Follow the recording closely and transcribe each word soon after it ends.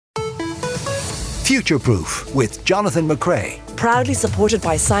Future Proof with Jonathan McRae. Proudly supported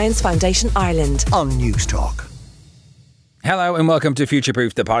by Science Foundation Ireland on News Talk. Hello and welcome to Future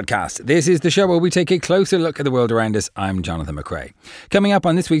Proof, the podcast. This is the show where we take a closer look at the world around us. I'm Jonathan McRae. Coming up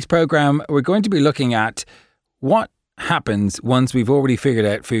on this week's programme, we're going to be looking at what happens once we've already figured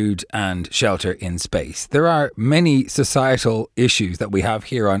out food and shelter in space. There are many societal issues that we have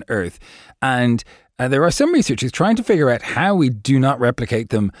here on Earth, and there are some researchers trying to figure out how we do not replicate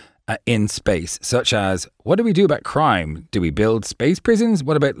them in space, such as what do we do about crime? Do we build space prisons?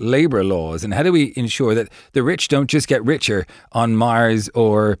 What about labour laws? And how do we ensure that the rich don't just get richer on Mars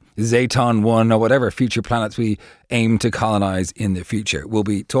or Zayton 1 or whatever future planets we aim to colonise in the future? We'll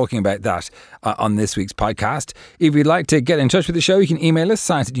be talking about that on this week's podcast. If you'd like to get in touch with the show, you can email us,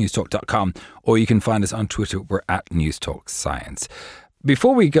 science@newstalk.com, or you can find us on Twitter. We're at NewsTalkScience.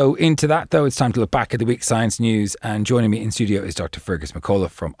 Before we go into that, though, it's time to look back at the week's science news. And joining me in studio is Dr. Fergus McCullough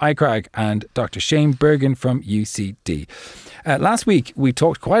from ICRAG and Dr. Shane Bergen from UCD. Last week, we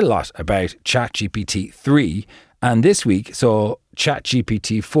talked quite a lot about ChatGPT 3. And this week saw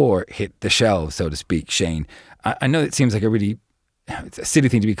ChatGPT 4 hit the shelves, so to speak, Shane. I know it seems like it's a silly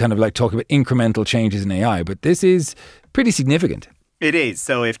thing to be kind of like talking about incremental changes in AI, but this is pretty significant. It is.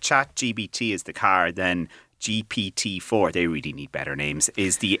 So if ChatGPT is the car, then GPT-4, they really need better names,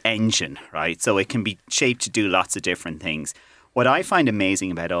 is the engine, right? So it can be shaped to do lots of different things. What I find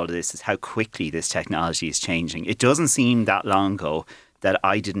amazing about all of this is how quickly this technology is changing. It doesn't seem that long ago that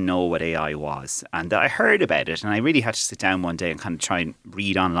I didn't know what AI was, and I heard about it, and I really had to sit down one day and kind of try and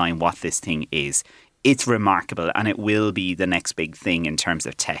read online what this thing is. It's remarkable, and it will be the next big thing in terms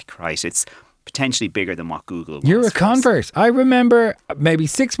of tech, right? It's potentially bigger than what Google was. You're a convert. I remember maybe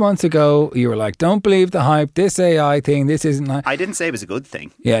 6 months ago, you were like, don't believe the hype, this AI thing, this isn't like... I didn't say it was a good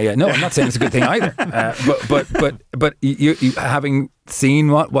thing. Yeah. No, I'm not saying it's a good thing either. But you having seen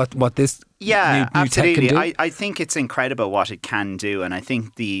what this new absolutely. tech can do? I think it's incredible what it can do, and I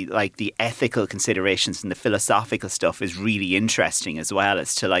think the ethical considerations and the philosophical stuff is really interesting as well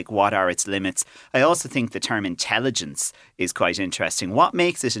as to like what are its limits. I also think the term intelligence is quite interesting. What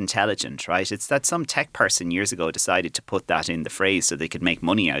makes it intelligent, right? It's that some tech person years ago decided to put that in the phrase so they could make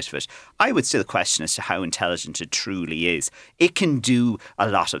money out of it. I would still question as to how intelligent it truly is. It can do a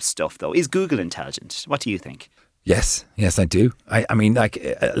lot of stuff though. Is Google intelligent? What do you think? Yes, I do. I mean,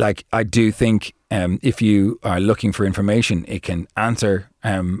 I do think if you are looking for information, it can answer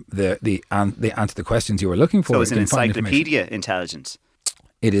answer the questions you are looking for. So is an encyclopedia intelligent?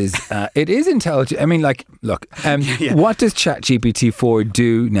 It is intelligent. I mean, like, look, what does ChatGPT 4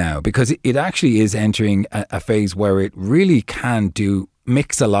 do now? Because it actually is entering a phase where it really can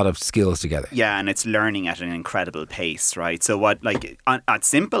mix a lot of skills together. Yeah, and it's learning at an incredible pace, right? So what, like, at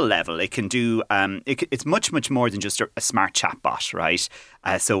simple level, it can do, it's much, much more than just a smart chatbot, right?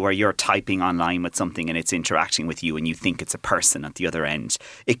 So where you're typing online with something and it's interacting with you and you think it's a person at the other end.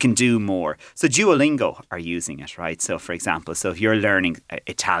 It can do more. So Duolingo are using it, right? So for example, if you're learning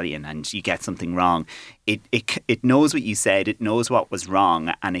Italian and you get something wrong, it knows what you said, it knows what was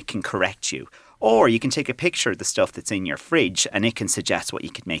wrong, and it can correct you. Or you can take a picture of the stuff that's in your fridge and it can suggest what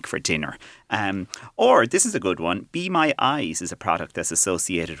you could make for dinner. Or this is a good one. Be My Eyes is a product that's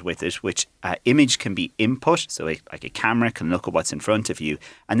associated with it, which image can be input. So like a camera can look at what's in front of you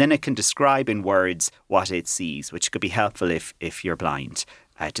and then it can describe in words what it sees, which could be helpful if you're blind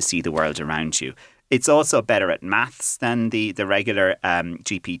to see the world around you. It's also better at maths than the regular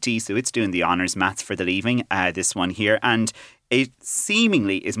GPT. So it's doing the honours maths for the leaving, this one here. And it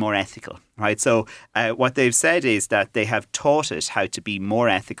seemingly is more ethical, right? So what they've said is that they have taught it how to be more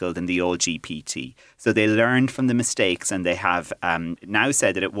ethical than the old GPT. So they learned from the mistakes and they have now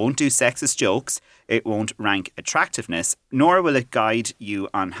said that it won't do sexist jokes, it won't rank attractiveness, nor will it guide you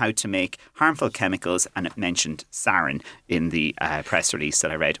on how to make harmful chemicals. And it mentioned sarin in the press release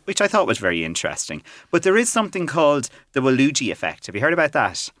that I read, which I thought was very interesting. But there is something called the Waluigi effect. Have you heard about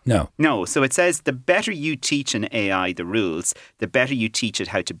that? No. So it says the better you teach an AI the rules, the better you teach it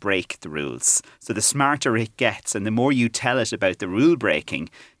how to break the rules. So the smarter it gets and the more you tell it about the rule breaking,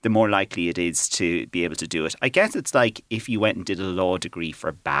 the more likely it is to be able to do it. I guess it's like if you went and did a law degree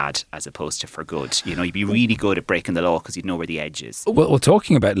for bad as opposed to for good. You know, you'd be really good at breaking the law because you'd know where the edge is. Well,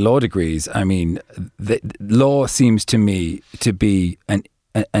 talking about law degrees, I mean, the law seems to me to be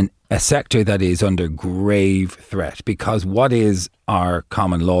a sector that is under grave threat, because what is our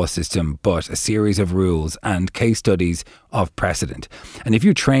common law system but a series of rules and case studies of precedent? And if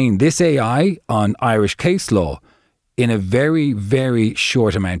you train this AI on Irish case law, in a very, very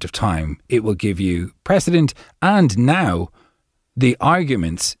short amount of time, it will give you precedent and now the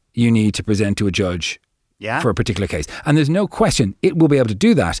arguments you need to present to a judge Yeah. for a particular case. And there's no question it will be able to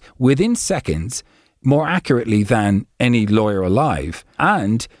do that within seconds, more accurately than any lawyer alive.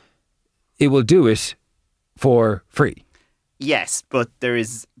 And it will do it for free. Yes, but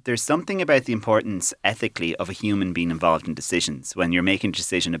there's something about the importance ethically of a human being involved in decisions when you're making a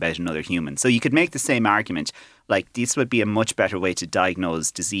decision about another human. So you could make the same argument, like this would be a much better way to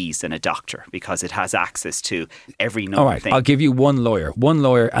diagnose disease than a doctor because it has access to every known All right, thing. I'll give you one lawyer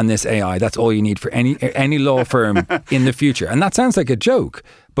and this AI. That's all you need for any law firm in the future. And that sounds like a joke,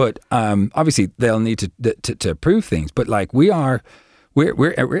 but obviously they'll need to prove things. But like we're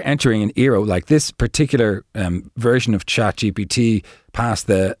entering an era like this particular version of ChatGPT passed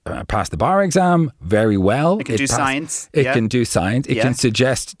the bar exam very well. It can do science. It can do science. It can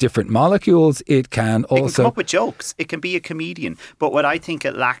suggest different molecules. It can come up with jokes. It can be a comedian. But what I think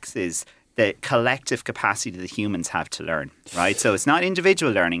it lacks is the collective capacity that humans have to learn, right? So it's not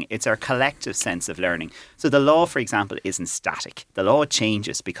individual learning, it's our collective sense of learning. So the law, for example, isn't static. The law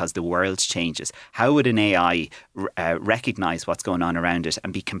changes because the world changes. How would an AI recognise what's going on around it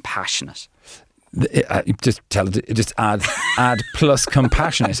and be compassionate? Just add plus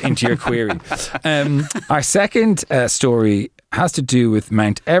compassionate into your query. Our second story has to do with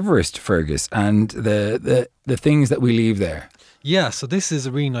Mount Everest, Fergus, and the things that we leave there. Yeah, so this is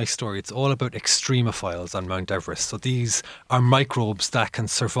a really nice story. It's all about extremophiles on Mount Everest. So these are microbes that can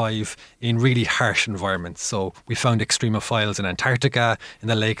survive in really harsh environments. So we found extremophiles in Antarctica, in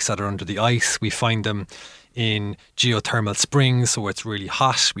the lakes that are under the ice. We find them in geothermal springs, so it's really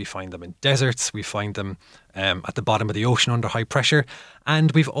hot. We find them in deserts. We find them at the bottom of the ocean under high pressure.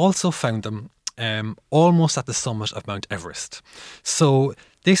 And we've also found them almost at the summit of Mount Everest. So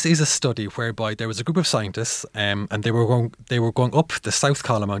this is a study whereby there was a group of scientists and they were going up the south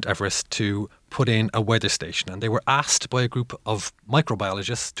column of Mount Everest to put in a weather station, and they were asked by a group of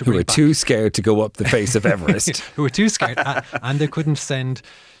microbiologists to who were too scared to go up the face of Everest. Who were too scared and they couldn't send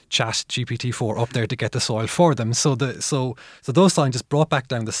ChatGPT-4 up there to get the soil for them. So those scientists brought back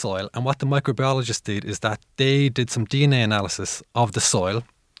down the soil, and what the microbiologists did is that they did some DNA analysis of the soil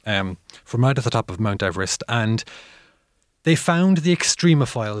from right at the top of Mount Everest, and they found the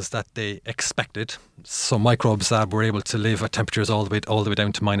extremophiles that they expected, so microbes that were able to live at temperatures all the way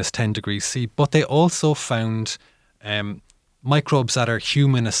down to minus 10 degrees C, but they also found microbes that are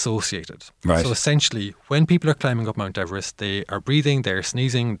human associated. Right. So essentially, when people are climbing up Mount Everest, they are breathing, they are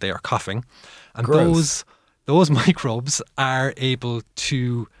sneezing, they are coughing, and those microbes are able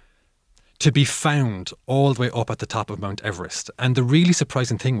to be found all the way up at the top of Mount Everest. And the really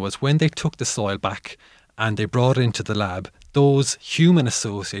surprising thing was when they took the soil back and they brought it into the lab, those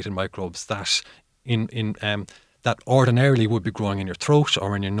human-associated microbes that that ordinarily would be growing in your throat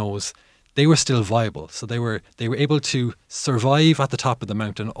or in your nose, they were still viable. So they were able to survive at the top of the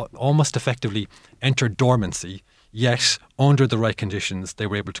mountain, almost effectively enter dormancy, yet under the right conditions, they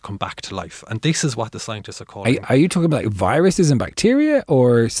were able to come back to life. And this is what the scientists are calling. Are you talking about like viruses and bacteria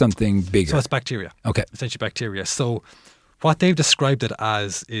or something bigger? So it's bacteria. Okay. Essentially bacteria. So what they've described it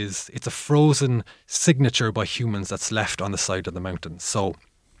as is it's a frozen signature by humans that's left on the side of the mountain. So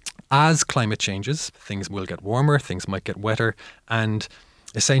as climate changes, things will get warmer, things might get wetter, and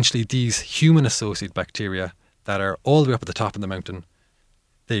essentially these human-associated bacteria that are all the way up at the top of the mountain,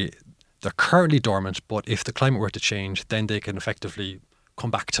 they're currently dormant, but if the climate were to change, then they can effectively come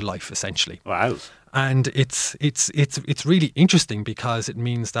back to life, essentially. Wow. And it's really interesting because it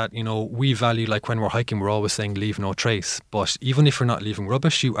means that, you know, we value, like when we're hiking, we're always saying leave no trace. But even if you're not leaving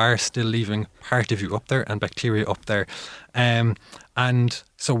rubbish, you are still leaving part of you up there and bacteria up there. And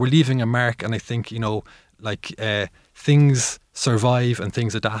so we're leaving a mark. And I think, you know, like things survive and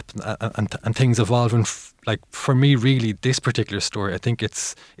things adapt and things evolve. And like for me, really, this particular story, I think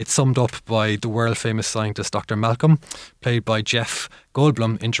it's summed up by the world famous scientist Dr. Malcolm, played by Jeff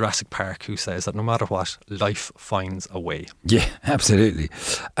Goldblum in Jurassic Park, who says that no matter what, life finds a way. Yeah, absolutely.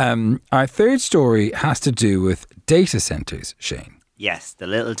 Our third story has to do with data centres, Shane. Yes, the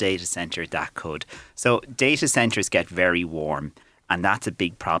little data centre that could. So data centres get very warm. And that's a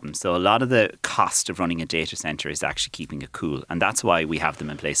big problem. So a lot of the cost of running a data centre is actually keeping it cool. And that's why we have them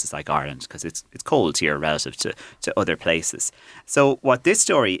in places like Ireland, because it's cold here relative to other places. So what this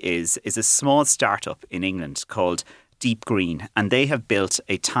story is a small startup in England called Deep Green. And they have built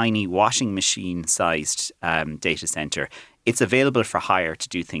a tiny washing machine-sized data centre. It's available for hire to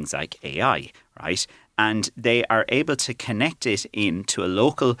do things like AI, right? And they are able to connect it into a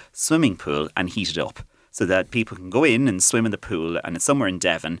local swimming pool and heat it up, so that people can go in and swim in the pool, and it's somewhere in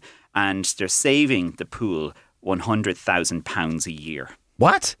Devon, and they're saving the pool £100,000 a year.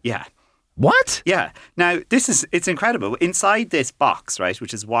 What? Yeah. What? Yeah. Now, it's incredible. Inside this box, right,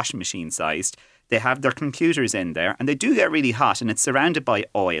 which is washing machine sized, they have their computers in there, and they do get really hot, and it's surrounded by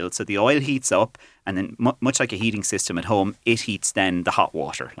oil. So the oil heats up, and then much like a heating system at home, it heats then the hot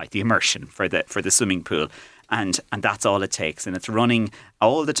water, like the immersion for the swimming pool. And that's all it takes. And it's running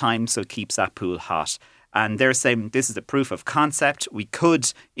all the time, so it keeps that pool hot. And they're saying this is a proof of concept. We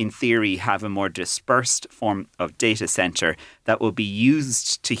could, in theory, have a more dispersed form of data center that will be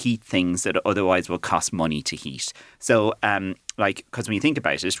used to heat things that otherwise will cost money to heat. So, because when you think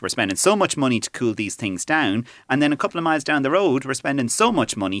about it, we're spending so much money to cool these things down, and then a couple of miles down the road, we're spending so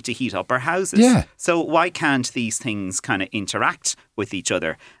much money to heat up our houses. Yeah. So why can't these things kind of interact with each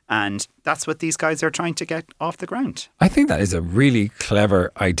other? And that's what these guys are trying to get off the ground. I think that is a really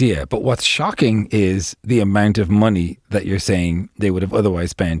clever idea. But what's shocking is the amount of money that you're saying they would have otherwise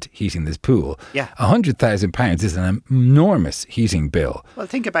spent heating this pool. Yeah. £100,000 is an enormous heating bill. Well,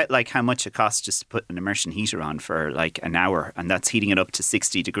 think about like how much it costs just to put an immersion heater on for like an hour, and that's heating it up to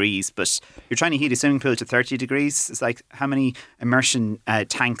 60 degrees. But you're trying to heat a swimming pool to 30 degrees. It's like how many immersion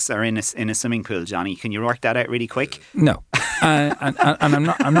tanks are in a swimming pool, Johnny? Can you work that out really quick? No. And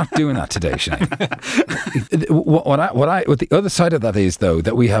I'm not doing that today, Shane. What the other side of that is, though,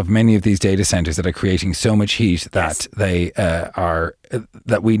 that we have many of these data centers that are creating so much heat that they are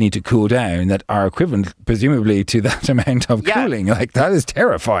that we need to cool down that are equivalent, presumably, to that amount of cooling. Like, that is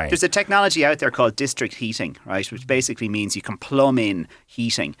terrifying. There's a technology out there called district heating, right, which basically means you can plumb in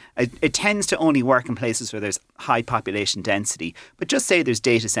heating. It tends to only work in places where there's high population density. But just say there's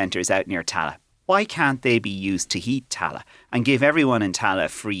data centres out near Tala. Why can't they be used to heat Tala and give everyone in Tala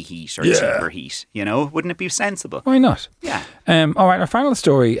free heat or cheaper heat? You know, wouldn't it be sensible? Why not? Yeah. All right, our final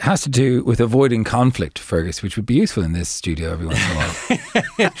story has to do with avoiding conflict, Fergus, which would be useful in this studio every once in a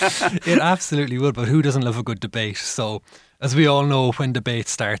while. It absolutely would, but who doesn't love a good debate? So, as we all know, when debate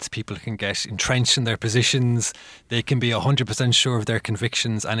starts, people can get entrenched in their positions, they can be 100% sure of their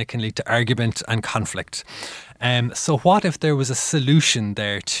convictions, and it can lead to argument and conflict. So what if there was a solution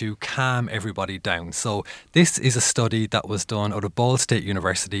there to calm everybody down? So this is a study that was done out of Ball State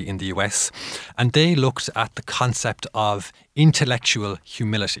University in the US, and they looked at the concept of intellectual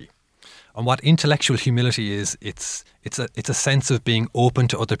humility. And what intellectual humility is, it's a sense of being open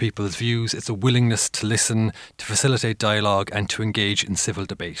to other people's views. It's a willingness to listen, to facilitate dialogue, and to engage in civil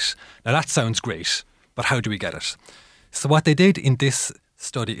debate. Now that sounds great, but how do we get it? So what they did in this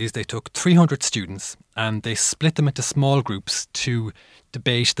study is they took 300 students and they split them into small groups to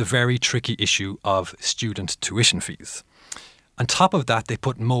debate the very tricky issue of student tuition fees. On top of that, they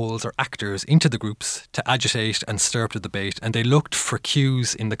put moles or actors into the groups to agitate and stir up the debate, and they looked for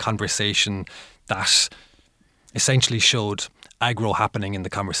cues in the conversation that essentially showed aggro happening in the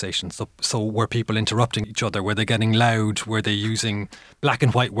conversation. So were people interrupting each other? Were they getting loud? Were they using black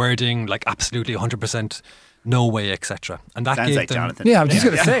and white wording, like absolutely 100% no way, etc.? And that sounds gave like them, Jonathan. Yeah, I'm just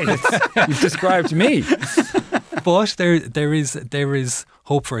going to say, you've described me. But there is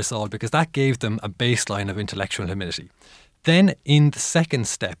hope for us all, because that gave them a baseline of intellectual humility. Then in the second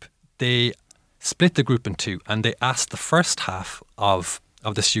step, they split the group in two, and they asked the first half of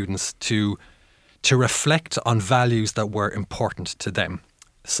the students to reflect on values that were important to them.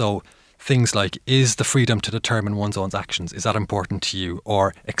 So things like, is the freedom to determine one's own actions, is that important to you?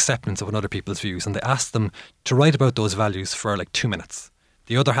 Or acceptance of other people's views. And they asked them to write about those values for like 2 minutes.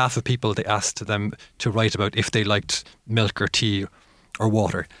 The other half of people, they asked them to write about if they liked milk or tea or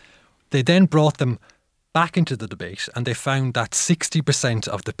water. They then brought them back into the debate, and they found that 60%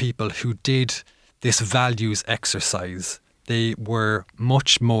 of the people who did this values exercise, they were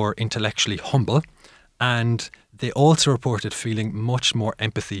much more intellectually humble, and they also reported feeling much more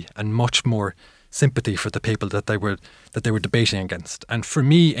empathy and much more sympathy for the people that they were debating against. And for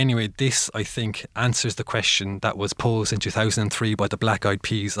me, anyway, this, I think, answers the question that was posed in 2003 by the Black Eyed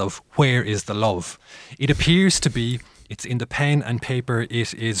Peas of where is the love? It appears to be it's in the pen and paper.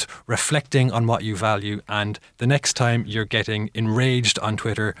 It is reflecting on what you value. And the next time you're getting enraged on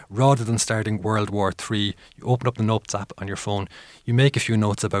Twitter, rather than starting World War III, you open up the Notes app on your phone, you make a few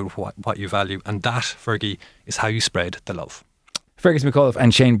notes about what you value. And that, Fergie, is how you spread the love. Fergus McAuliffe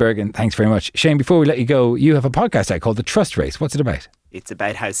and Shane Bergen, thanks very much. Shane, before we let you go, you have a podcast out called The Trust Race. What's it about? It's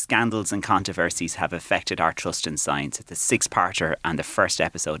about how scandals and controversies have affected our trust in science. It's a 6-parter, and the first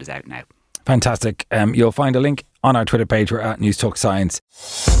episode is out now. Fantastic. You'll find a link on our Twitter page. We're at News Talk Science.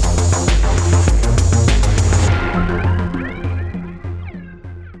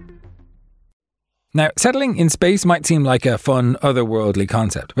 Now, settling in space might seem like a fun, otherworldly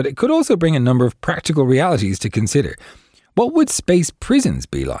concept, but it could also bring a number of practical realities to consider. What would space prisons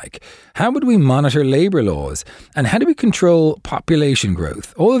be like? How would we monitor labour laws? And how do we control population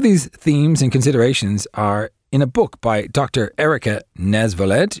growth? All of these themes and considerations are in a book by Dr. Erika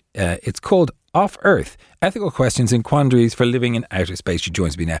Nesvold. It's called off Earth. Ethical questions and quandaries for living in outer space. She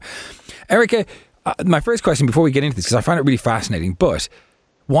joins me now. Erika, my first question before we get into this, because I find it really fascinating, but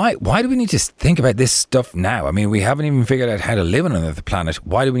why do we need to think about this stuff now? I mean, we haven't even figured out how to live on another planet.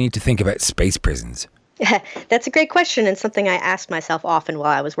 Why do we need to think about space prisons? That's a great question, and something I asked myself often while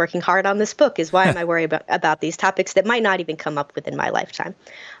I was working hard on this book is why am I worried about these topics that might not even come up within my lifetime?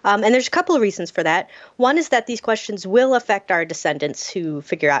 And there's a couple of reasons for that. One is that these questions will affect our descendants who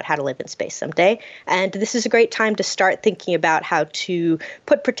figure out how to live in space someday, and this is a great time to start thinking about how to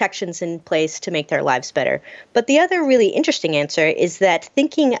put protections in place to make their lives better. But the other really interesting answer is that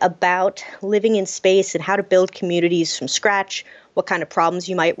thinking about living in space and how to build communities from scratch, what kind of problems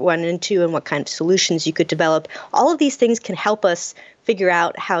you might run into and what kind of solutions you could develop. All of these things can help us figure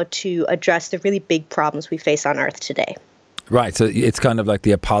out how to address the really big problems we face on Earth today. Right. So it's kind of like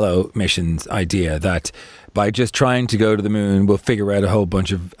the Apollo missions idea that by just trying to go to the moon, we'll figure out a whole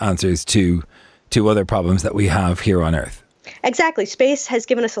bunch of answers to other problems that we have here on Earth. Exactly. Space has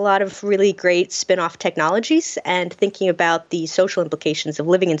given us a lot of really great spin-off technologies, and thinking about the social implications of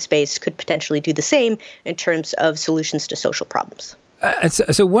living in space could potentially do the same in terms of solutions to social problems.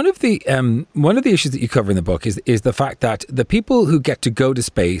 So one of the issues that you cover in the book is the fact that the people who get to go to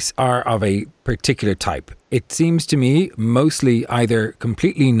space are of a particular type. It seems to me mostly either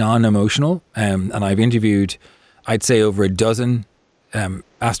completely non-emotional, and I've interviewed, I'd say, over a dozen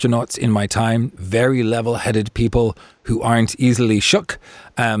astronauts in my time, very level-headed people who aren't easily shook,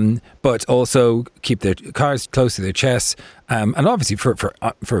 but also keep their cards close to their chests, and obviously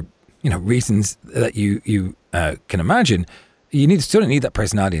for reasons that you can imagine. You sort of need that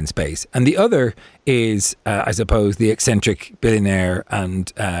personality in space. And the other is, I suppose, the eccentric billionaire and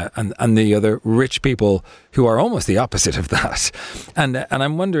the other rich people who are almost the opposite of that. And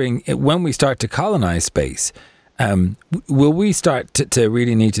I'm wondering, when we start to colonize space, will we start to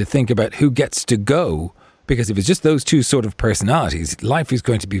really need to think about who gets to go? Because if it's just those two sort of personalities, life is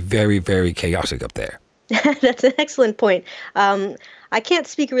going to be very, very chaotic up there. That's an excellent point. I can't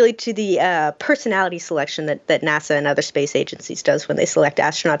speak really to the personality selection that NASA and other space agencies does when they select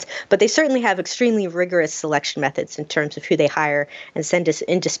astronauts, but they certainly have extremely rigorous selection methods in terms of who they hire and send us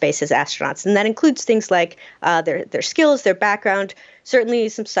into space as astronauts. And that includes things like their skills, their background, certainly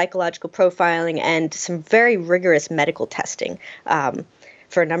some psychological profiling, and some very rigorous medical testing.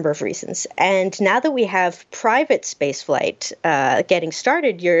 For a number of reasons. And now that we have private spaceflight getting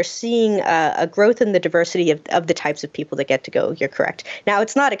started, you're seeing a growth in the diversity of the types of people that get to go. You're correct. Now,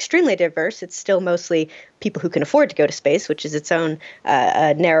 it's not extremely diverse. It's still mostly people who can afford to go to space, which is its own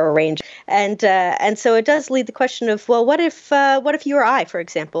narrow range. And so it does lead the question of, well, what if you or I, for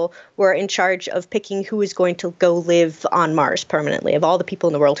example, were in charge of picking who is going to go live on Mars permanently, of all the people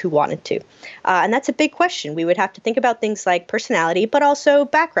in the world who wanted to? And that's a big question. We would have to think about things like personality, but also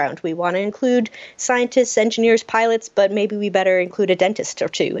background. We want to include scientists, engineers, pilots, but maybe we better include a dentist or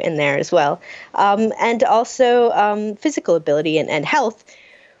two in there as well. And also physical ability and health.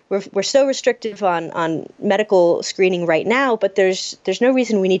 We're so restrictive on medical screening right now, but there's no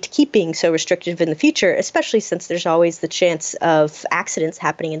reason we need to keep being so restrictive in the future, especially since there's always the chance of accidents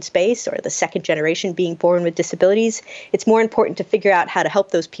happening in space or the second generation being born with disabilities. It's more important to figure out how to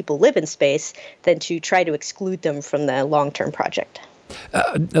help those people live in space than to try to exclude them from the long-term project.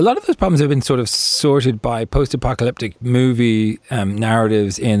 A lot of those problems have been sort of sorted by post-apocalyptic movie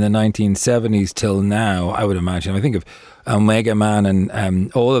narratives in the 1970s till now, I would imagine. I think of Omega Man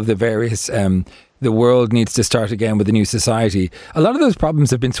and all of the various the world needs to start again with a new society. A lot of those problems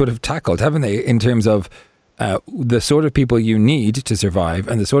have been sort of tackled, haven't they, in terms of the sort of people you need to survive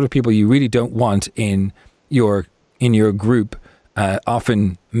and the sort of people you really don't want in your group.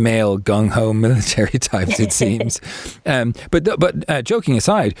 Often male gung-ho military types, it seems. But joking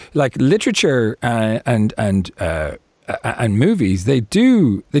aside, like literature and movies, they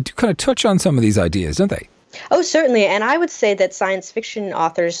do kind of touch on some of these ideas, don't they? Oh, certainly. And I would say that science fiction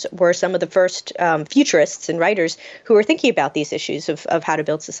authors were some of the first futurists and writers who were thinking about these issues of how to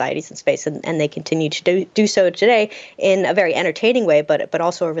build societies in space. And they continue to do so today in a very entertaining way, but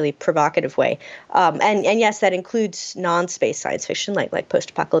also a really provocative way. And yes, that includes non-space science fiction, like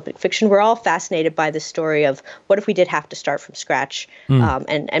post-apocalyptic fiction. We're all fascinated by the story of what if we did have to start from scratch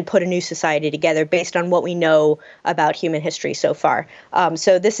and put a new society together based on what we know about human history so far.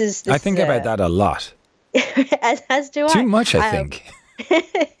 So this is... I think about that a lot. As do I. Too much, I think.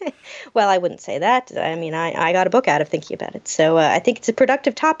 Well, I wouldn't say that. I mean, I got a book out of thinking about it. So I think it's a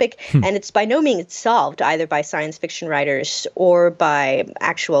productive topic, and it's by no means solved either by science fiction writers or by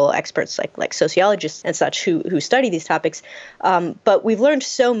actual experts like sociologists and such who study these topics. But we've learned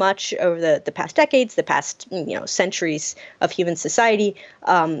so much over the past decades, the past centuries of human society,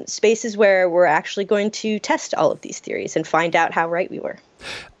 spaces where we're actually going to test all of these theories and find out how right we were.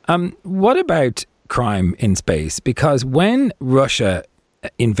 What about crime in space? Because when Russia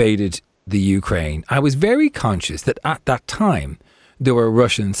invaded the Ukraine, I was very conscious that at that time there were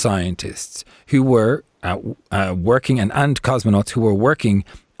Russian scientists who were working and cosmonauts who were working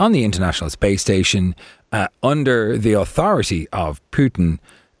on the International Space Station under the authority of Putin,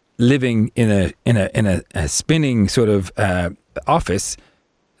 living in a spinning sort of office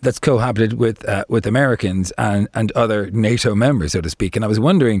that's cohabited with Americans and other NATO members, so to speak. And I was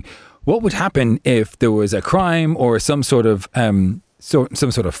wondering what would happen if there was a crime or some sort of some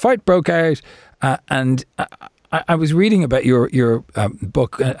sort of fight broke out. And I was reading about your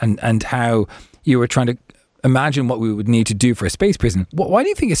book and how you were trying to imagine what we would need to do for a space prison. Why do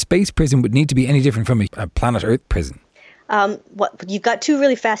you think a space prison would need to be any different from a planet Earth prison? You've got two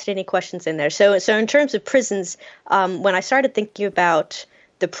really fascinating questions in there. So in terms of prisons, when I started thinking about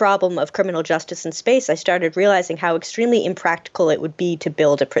the problem of criminal justice in space, I started realizing how extremely impractical it would be to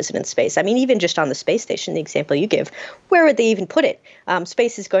build a prison in space. I mean, even just on the space station, the example you give, where would they even put it?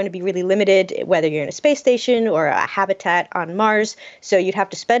 Space is going to be really limited, whether you're in a space station or a habitat on Mars. So you'd have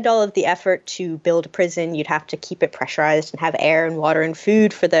to spend all of the effort to build a prison. You'd have to keep it pressurized and have air and water and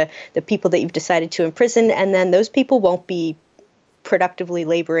food for the people that you've decided to imprison. And then those people won't be productively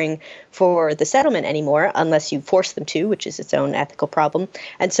laboring for the settlement anymore unless you force them to, which is its own ethical problem.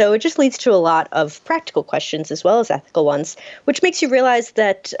 And so it just leads to a lot of practical questions as well as ethical ones, which makes you realize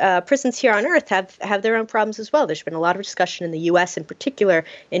that prisons here on Earth have their own problems as well. There's been a lot of discussion in the U.S. in particular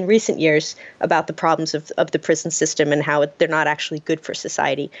in recent years about the problems of the prison system and how they're not actually good for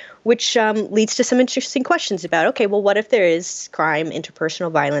society, which leads to some interesting questions about, okay, well, what if there is crime,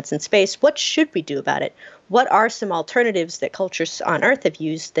 interpersonal violence in space? What should we do about it? What are some alternatives that cultures on Earth have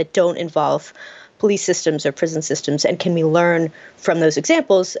used that don't involve police systems or prison systems? And can we learn from those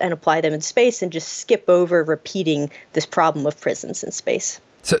examples and apply them in space and just skip over repeating this problem of prisons in space?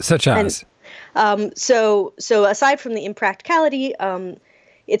 Such as? So aside from the impracticality,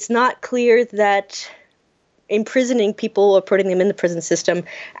 it's not clear that imprisoning people or putting them in the prison system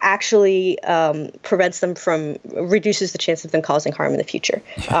actually reduces the chance of them causing harm in the future.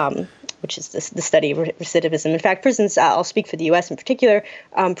 Which is the study of recidivism. In fact, prisons, I'll speak for the U.S. in particular,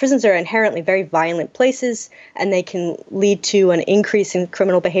 prisons are inherently very violent places, and they can lead to an increase in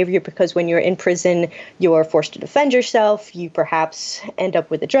criminal behavior because when you're in prison, you're forced to defend yourself. You perhaps end up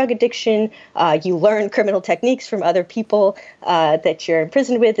with a drug addiction. You learn criminal techniques from other people that you're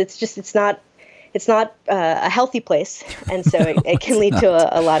imprisoned with. It's not a healthy place, and so it can lead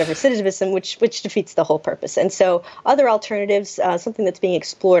to a lot of recidivism, which defeats the whole purpose. And so other alternatives, something that's being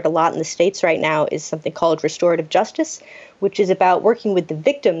explored a lot in the States right now is something called restorative justice, which is about working with the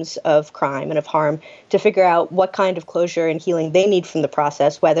victims of crime and of harm to figure out what kind of closure and healing they need from the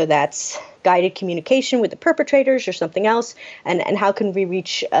process, whether that's guided communication with the perpetrators or something else, and how can we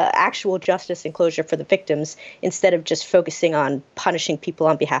reach actual justice and closure for the victims instead of just focusing on punishing people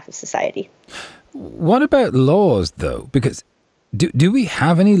on behalf of society. What about laws, though? Because do we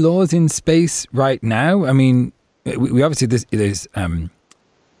have any laws in space right now? I mean, we obviously there's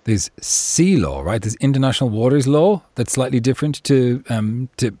sea law, right? There's international waters law that's slightly different to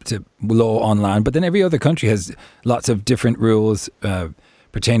law on land, but then every other country has lots of different rules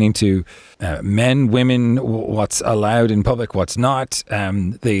pertaining to men, women, what's allowed in public, what's not.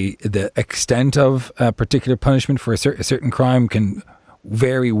 The extent of a particular punishment for a certain crime can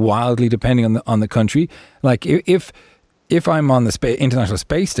vary wildly depending on the country. Like if I'm on the International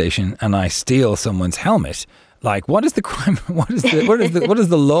Space Station and I steal someone's helmet, like what is the crime? What is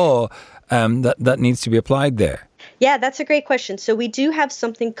the law that needs to be applied there? Yeah, that's a great question. So we do have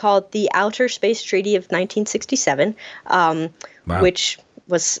something called the Outer Space Treaty of 1967, wow. Which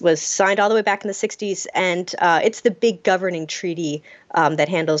was signed all the way back in the 60s, and it's the big governing treaty that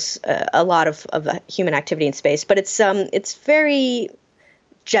handles a lot of human activity in space. But it's very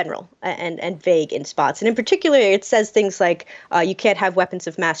general and vague in spots. And in particular, it says things like you can't have weapons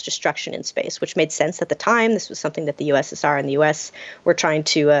of mass destruction in space, which made sense at the time. This was something that the USSR and the US were trying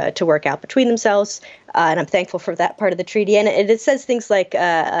to work out between themselves. And I'm thankful for that part of the treaty. And it says things like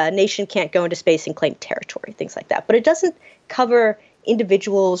a nation can't go into space and claim territory, things like that. But it doesn't cover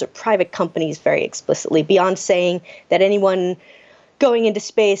individuals or private companies very explicitly, beyond saying that anyone going into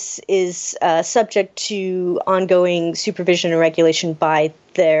space is subject to ongoing supervision and regulation by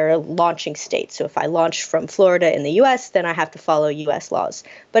their launching state. So if I launch from Florida in the U.S., then I have to follow U.S. laws.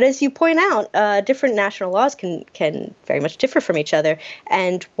 But as you point out, different national laws can very much differ from each other.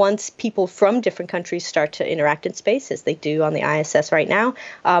 And once people from different countries start to interact in space, as they do on the ISS right now,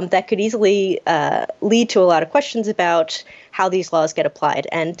 that could easily lead to a lot of questions about how these laws get applied.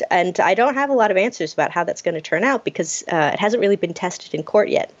 And I don't have a lot of answers about how that's going to turn out because it hasn't really been tested in court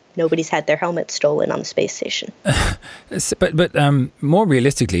yet. Nobody's had their helmet stolen on the space station. But more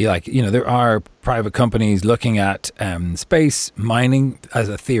realistically, there are private companies looking at space mining as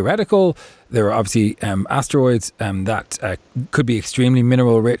a theoretical. There are obviously asteroids that could be extremely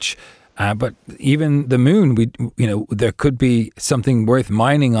mineral rich. But even the moon, there could be something worth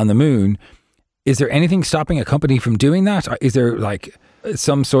mining on the moon. Is there anything stopping a company from doing that? Or is there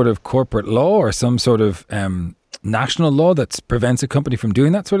some sort of corporate law or some sort of national law that prevents a company from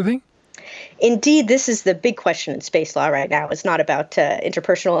doing that sort of thing? Indeed, this is the big question in space law right now. It's not about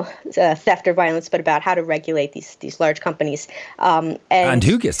interpersonal theft or violence, but about how to regulate these large companies. And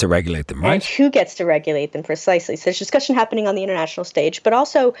who gets to regulate them, right? And who gets to regulate them, precisely. So there's discussion happening on the international stage, but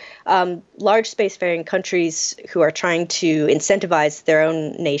also large spacefaring countries who are trying to incentivize their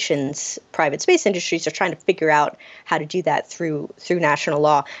own nation's private space industries are trying to figure out how to do that through national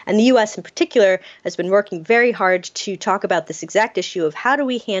law. And the U.S. in particular has been working very hard to talk about this exact issue of how do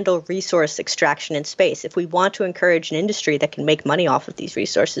we handle resource extraction in space. If we want to encourage an industry that can make money off of these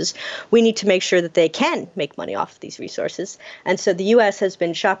resources, we need to make sure that they can make money off of these resources. And so the U.S. has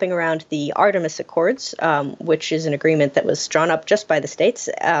been shopping around the Artemis Accords, which is an agreement that was drawn up just by the states,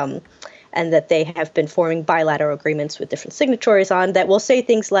 and that they have been forming bilateral agreements with different signatories on that will say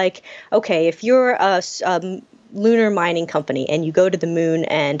things like, okay, if you're a lunar mining company and you go to the moon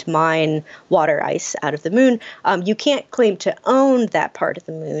and mine water ice out of the moon, you can't claim to own that part of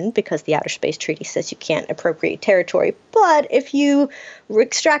the moon because the Outer Space Treaty says you can't appropriate territory. But if you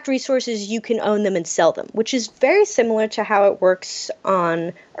extract resources, you can own them and sell them, which is very similar to how it works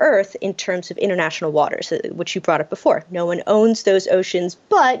on Earth in terms of international waters, which you brought up before. No one owns those oceans,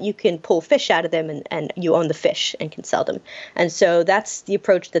 but you can pull fish out of them and you own the fish and can sell them. And so that's the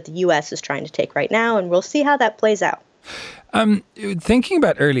approach that the U.S. is trying to take right now, and we'll see how that plays out. Thinking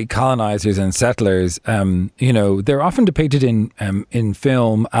about early colonizers and settlers, they're often depicted in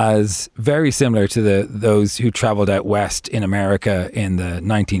film as very similar to those who travelled out west in America in the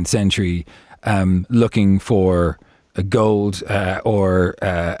 19th century, looking for a gold or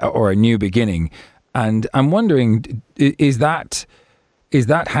a new beginning. And I'm wondering, is that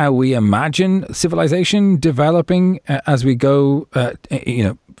how we imagine civilization developing as we go?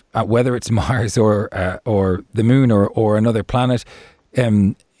 Whether it's Mars or the moon or another planet,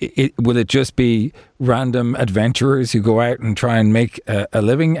 will it just be random adventurers who go out and try and make a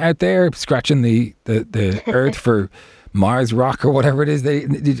living out there, scratching the Earth for Mars rock or whatever it is?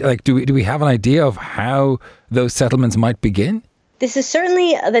 Do we have an idea of how those settlements might begin? This is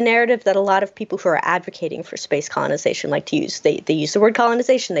certainly the narrative that a lot of people who are advocating for space colonization like to use. They use the word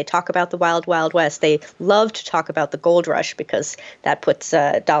colonization. They talk about the wild, wild west. They love to talk about the gold rush because that puts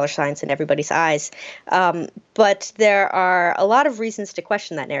dollar signs in everybody's eyes. But there are a lot of reasons to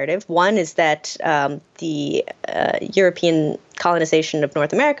question that narrative. One is that the European colonization of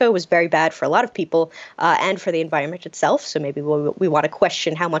North America was very bad for a lot of people and for the environment itself. So maybe we want to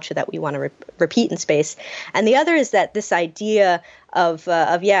question how much of that we want to repeat in space. And the other is that this idea of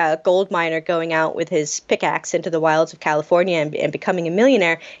a gold miner going out with his pickaxe into the wilds of California and becoming a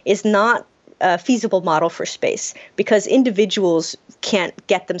millionaire is not a feasible model for space because individuals can't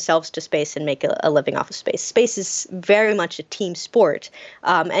get themselves to space and make a living off of space. Space is very much a team sport.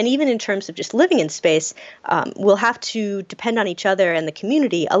 And even in terms of just living in space, we'll have to depend on each other and the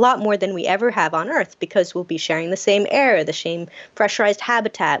community a lot more than we ever have on Earth because we'll be sharing the same air, the same pressurized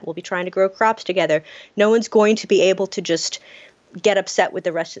habitat. We'll be trying to grow crops together. No one's going to be able to just get upset with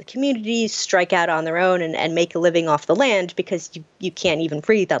the rest of the community, strike out on their own and make a living off the land because you can't even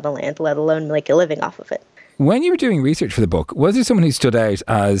breathe on the land, let alone make a living off of it. When you were doing research for the book, was there someone who stood out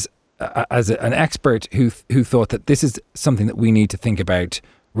as an expert who thought that this is something that we need to think about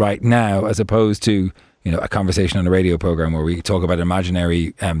right now as opposed to a conversation on a radio program where we talk about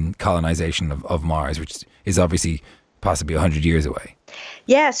imaginary colonization of Mars, which is obviously possibly 100 years away?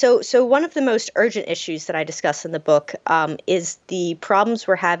 Yeah, so one of the most urgent issues that I discuss in the book is the problems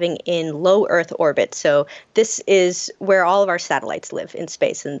we're having in low Earth orbit. So this is where all of our satellites live in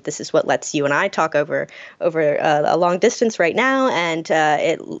space, and this is what lets you and I talk over a long distance right now, and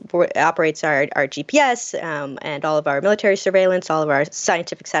it operates our GPS and all of our military surveillance, all of our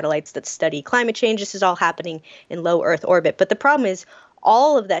scientific satellites that study climate change. This is all happening in low Earth orbit. But the problem is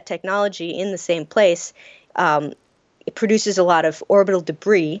all of that technology in the same place. It produces a lot of orbital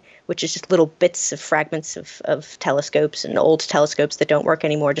debris, which is just little bits of fragments of telescopes and old telescopes that don't work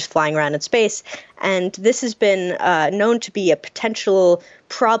anymore, just flying around in space. And this has been known to be a potential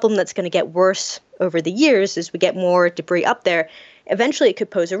problem that's going to get worse over the years as we get more debris up there. Eventually, it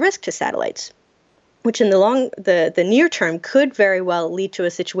could pose a risk to satellites, which in the near term could very well lead to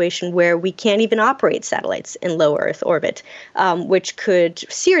a situation where we can't even operate satellites in low Earth orbit, which could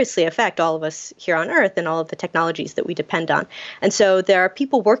seriously affect all of us here on Earth and all of the technologies that we depend on. And so there are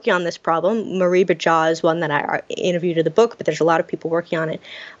people working on this problem. Mariba Jha is one that I interviewed in the book, but there's a lot of people working on it.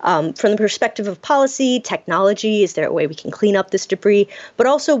 From the perspective of policy, technology, is there a way we can clean up this debris? But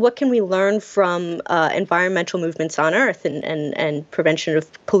also, what can we learn from environmental movements on Earth and prevention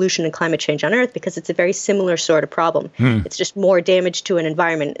of pollution and climate change on Earth? Because it's a very similar sort of problem. It's just more damage to an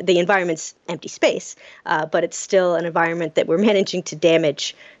environment. The environment's empty space, but it's still an environment that we're managing to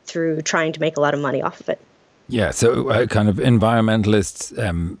damage through trying to make a lot of money off of it. Yeah, so kind of environmentalists'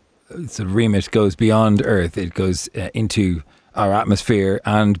 sort of remit goes beyond Earth. It goes into our atmosphere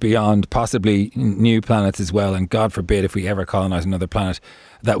and beyond, possibly new planets as well. And God forbid if we ever colonize another planet,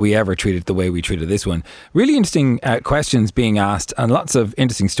 that we ever treat it the way we treated this one. Really interesting questions being asked and lots of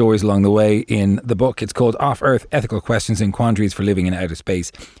interesting stories along the way in the book. It's called Off Earth, Ethical Questions and Quandaries for Living in Outer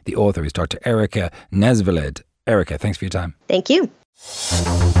Space. The author is Dr. Erika Nesvold. Erika, thanks for your time. Thank you.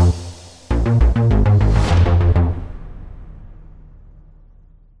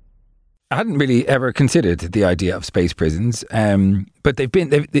 I hadn't really ever considered the idea of space prisons, but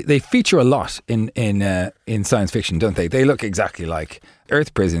they feature a lot in science fiction, don't they? They look exactly like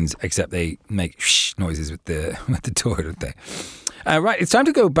Earth prisons, except they make shh noises with the door, don't they? Right, it's time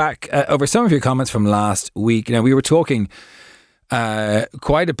to go back over some of your comments from last week. Now, we were talking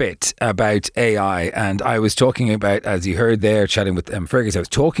quite a bit about AI, and I was talking about, as you heard there, chatting with Fergus, I was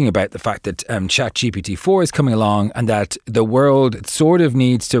talking about the fact that ChatGPT-4 is coming along and that the world sort of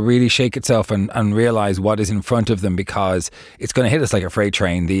needs to really shake itself and realise what is in front of them, because it's going to hit us like a freight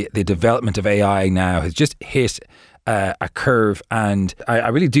train. The development of AI now has just hit a curve, and I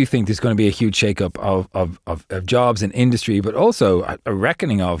really do think there's going to be a huge shake-up of jobs and industry, but also a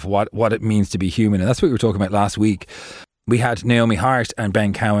reckoning of what it means to be human. And that's what we were talking about last week. We had Naomi Hart and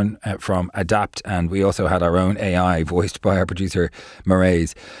Ben Cowan from Adapt, and we also had our own AI voiced by our producer,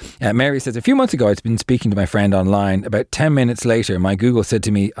 Maireys. Mary says, a few months ago, I'd been speaking to my friend online. About 10 minutes later, my Google said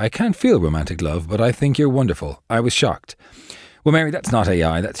to me, I can't feel romantic love, but I think you're wonderful. I was shocked. Well, Mary, that's not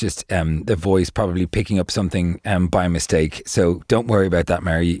AI. That's just the voice probably picking up something by mistake. So don't worry about that,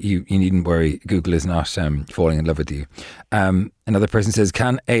 Mary. You needn't worry. Google is not falling in love with you. Another person says,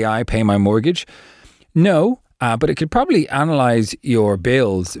 can AI pay my mortgage? No. But it could probably analyse your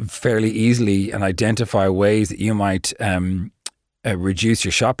bills fairly easily and identify ways that you might reduce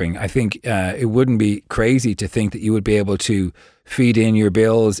your shopping. I think it wouldn't be crazy to think that you would be able to feed in your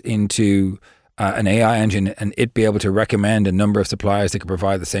bills into an AI engine and it be able to recommend a number of suppliers that could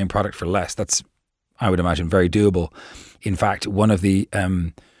provide the same product for less. That's, I would imagine, very doable. In fact, one of the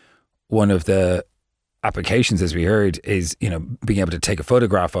applications, as we heard, is being able to take a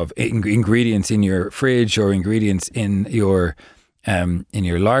photograph of ingredients in your fridge or ingredients in your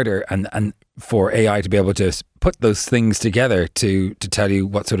larder, and for AI to be able to put those things together to tell you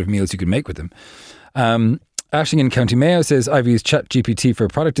what sort of meals you can make with them. Ashling in County Mayo says, I've used ChatGPT for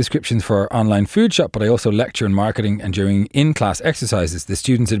product descriptions for our online food shop, but I also lecture in marketing, and during in-class exercises, the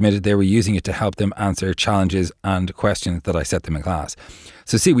students admitted they were using it to help them answer challenges and questions that I set them in class.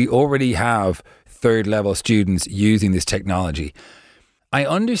 So see, we already have third level students using this technology. I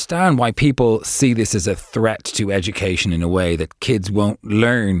understand why people see this as a threat to education in a way that kids won't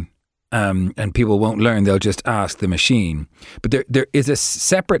learn and people won't learn. They'll just ask the machine. But there is a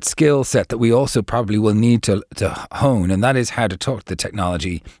separate skill set that we also probably will need to hone, and that is how to talk to the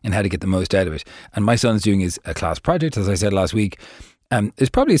technology and how to get the most out of it. And my son's doing his class project, as I said last week. There's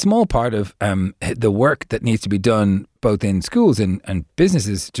probably a small part of the work that needs to be done both in schools and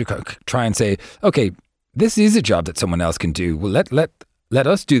businesses to try and say, okay, this is a job that someone else can do. Well, let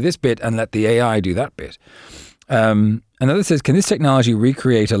us do this bit and let the AI do that bit. Another says, can this technology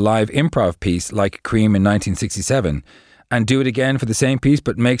recreate a live improv piece like Cream in 1967? and do it again for the same piece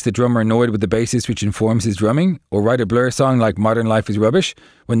but makes the drummer annoyed with the bassist which informs his drumming? Or write a Blur song like Modern Life is Rubbish?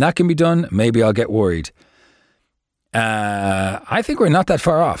 When that can be done, maybe I'll get worried. I think we're not that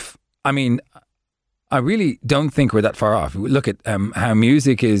far off. I mean, I really don't think we're that far off. Look at how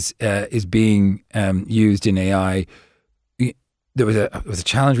music is being used in AI. There was a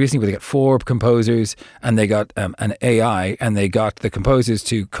challenge recently where they got 4 composers and they got an AI, and they got the composers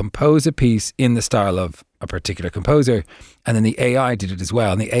to compose a piece in the style of a particular composer, and then the AI did it as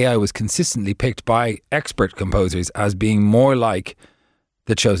well. And the AI was consistently picked by expert composers as being more like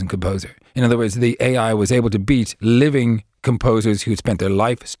the chosen composer. In other words, the AI was able to beat living composers who had spent their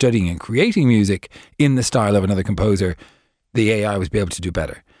life studying and creating music in the style of another composer. The AI was able to do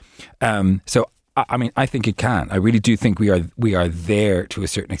better. So I mean, I think it can. I really do think we are there to a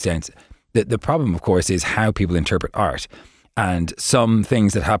certain extent. The problem, of course, is how people interpret art. And some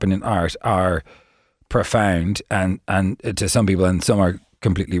things that happen in art are profound and to some people, and some are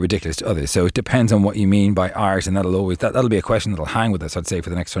completely ridiculous to others. So it depends on what you mean by art, and that'll be a question that'll hang with us, I'd say, for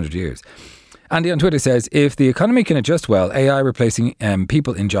the next 100 years. Andy on Twitter says, if the economy can adjust well, AI replacing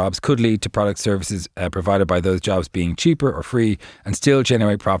people in jobs could lead to product services provided by those jobs being cheaper or free and still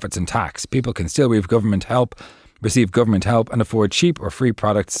generate profits and tax. People can still receive government help and afford cheap or free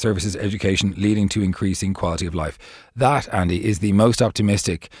products, services, education, leading to increasing quality of life. That, Andy, is the most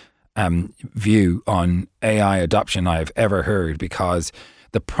optimistic view on AI adoption I've ever heard, because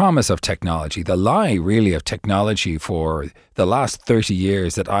the promise of technology, the lie really of technology for the last 30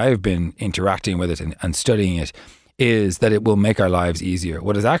 years that I've been interacting with it and studying it, is that it will make our lives easier.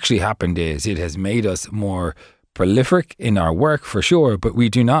 What has actually happened is it has made us more prolific in our work, for sure, but we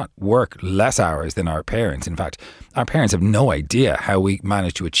do not work less hours than our parents. In fact, our parents have no idea how we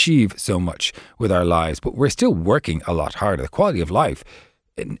managed to achieve so much with our lives, but we're still working a lot harder. The quality of life,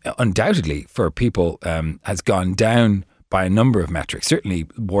 undoubtedly, for people has gone down by a number of metrics, certainly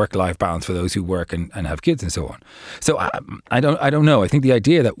work-life balance for those who work and have kids and so on. So I don't know. I think the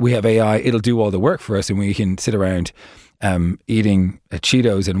idea that we have AI, it'll do all the work for us and we can sit around eating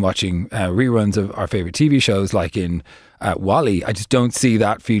Cheetos and watching reruns of our favourite TV shows like in WALL-E, I just don't see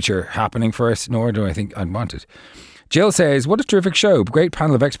that future happening for us, nor do I think I'd want it. Jill says, what a terrific show. Great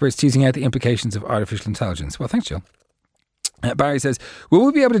panel of experts teasing out the implications of artificial intelligence. Well, thanks, Jill. Barry says, will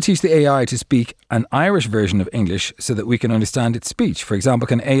we be able to teach the AI to speak an Irish version of English so that we can understand its speech? For example,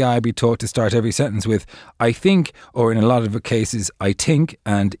 can AI be taught to start every sentence with I think, or in a lot of cases, I think,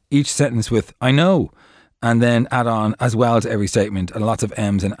 and each sentence with I know, and then add on as well to every statement, and lots of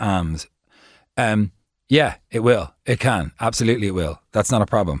M's and Am's? Yeah, it will. It can. Absolutely it will. That's not a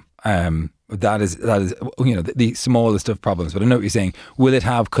problem. That is the smallest of problems. But I know what you're saying. Will it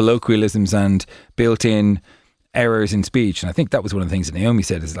have colloquialisms and built-in errors in speech? And I think that was one of the things that Naomi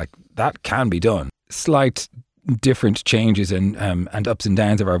said, is like, that can be done. Slight different changes and ups and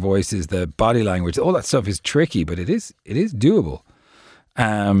downs of our voices, the body language, all that stuff is tricky, but it is doable.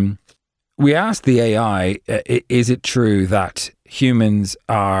 We asked the AI, is it true that humans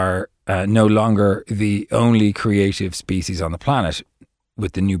are no longer the only creative species on the planet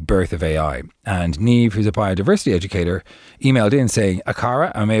with the new birth of AI? And Neve, who's a biodiversity educator, emailed in saying,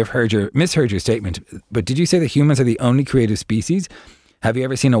 Akara, I may have misheard your statement, but did you say that humans are the only creative species? Have you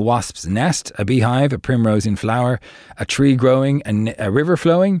ever seen a wasp's nest, a beehive, a primrose in flower, a tree growing, a river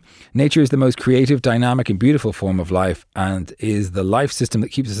flowing? Nature is the most creative, dynamic and beautiful form of life and is the life system that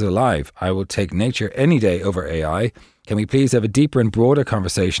keeps us alive. I will take nature any day over AI. Can we please have a deeper and broader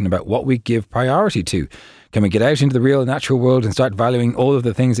conversation about what we give priority to? Can we get out into the real natural world and start valuing all of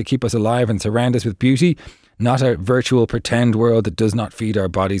the things that keep us alive and surround us with beauty, not a virtual pretend world that does not feed our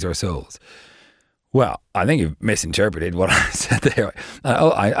bodies or souls? Well, I think you've misinterpreted what I said there.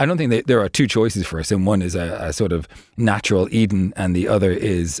 I don't think that there are two choices for us, and one is a sort of natural Eden and the other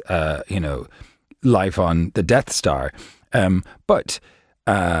is, life on the Death Star. But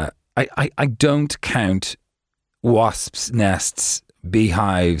I don't count wasps' nests,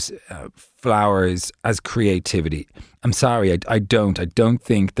 beehives, flowers as creativity. I'm sorry, I don't. I don't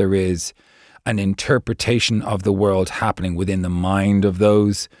think there is an interpretation of the world happening within the mind of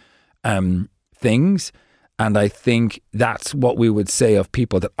those things. And I think that's what we would say of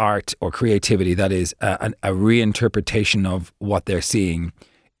people, that art or creativity, that is a reinterpretation of what they're seeing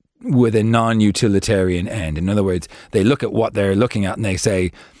with a non-utilitarian end. In other words, they look at what they're looking at and they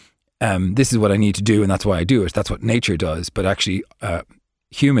say, this is what I need to do and that's why I do it. That's what nature does. But actually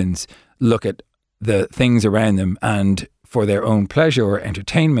humans look at the things around them and for their own pleasure or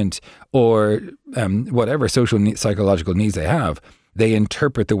entertainment or whatever psychological needs they have, they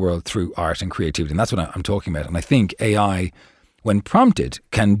interpret the world through art and creativity. And that's what I'm talking about. And I think AI, when prompted,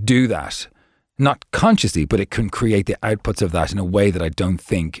 can do that. not consciously, but it can create the outputs of that in a way that I don't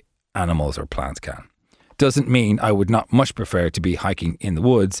think animals or plants can. Doesn't mean I would not much prefer to be hiking in the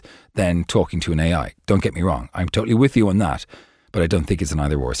woods than talking to an AI. Don't get me wrong. I'm totally with you on that, but I don't think it's an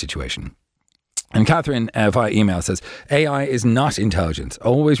either or situation. And Catherine via email says, AI is not intelligence.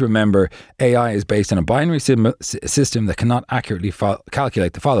 Always remember, AI is based on a binary system that cannot accurately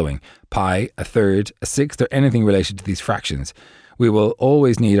calculate the following: pi, a third, a sixth, or anything related to these fractions. We will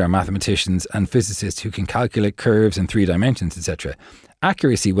always need our mathematicians and physicists who can calculate curves in 3 dimensions, etc.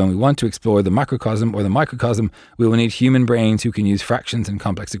 Accuracy, when we want to explore the macrocosm or the microcosm, we will need human brains who can use fractions and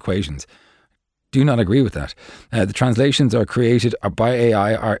complex equations. Do not agree with that. The translations are created by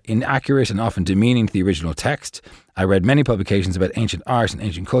AI are inaccurate and often demeaning to the original text. I read many publications about ancient art and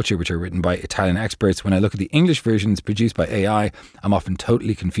ancient culture which are written by Italian experts. When I look at the English versions produced by AI, I'm often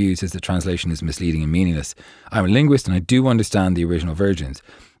totally confused as the translation is misleading and meaningless. I'm a linguist and I do understand the original versions.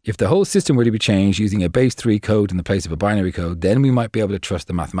 If the whole system were to be changed using a base 3 code in the place of a binary code, then we might be able to trust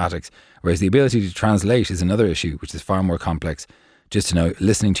the mathematics, whereas the ability to translate is another issue, which is far more complex. Just to know,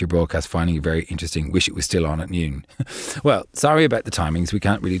 listening to your broadcast, finding it very interesting. Wish it was still on at noon. Well, sorry about the timings. We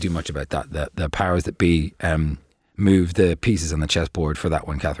can't really do much about that. The powers that be move the pieces on the chessboard for that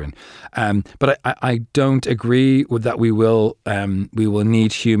one, Catherine. But I don't agree with that. We will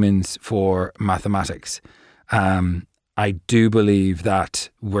need humans for mathematics. I do believe that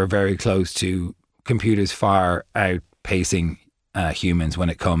we're very close to computers far outpacing humans when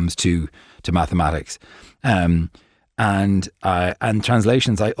it comes to mathematics. And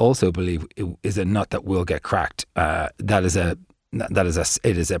translations, I also believe, is a nut that will get cracked. It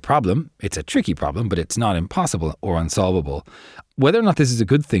is a problem. It's a tricky problem, but it's not impossible or unsolvable. Whether or not this is a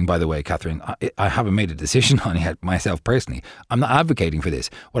good thing, by the way, Catherine, I haven't made a decision on it myself personally. I'm not advocating for this.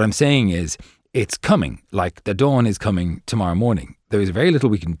 What I'm saying is it's coming, like the dawn is coming tomorrow morning. There is very little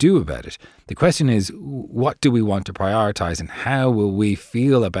we can do about it. The question is, what do we want to prioritize and how will we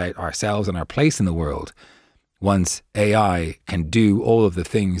feel about ourselves and our place in the world once AI can do all of the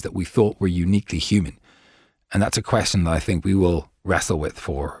things that we thought were uniquely human? And that's a question that I think we will wrestle with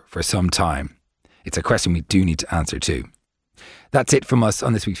for some time. It's a question we do need to answer too. That's it from us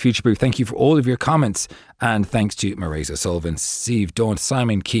on this week's Future Proof. Thank you for all of your comments, and thanks to Marisa Sullivan, Steve Daunt,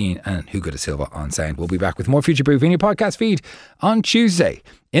 Simon Keane and Hugo da Silva on sound. We'll be back with more Future Proof in your podcast feed on Tuesday.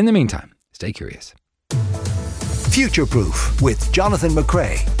 In the meantime, stay curious. Future Proof with Jonathan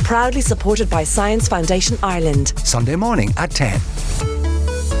McCrea. Proudly supported by Science Foundation Ireland. Sunday morning at 10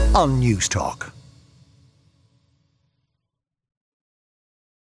 on News Talk.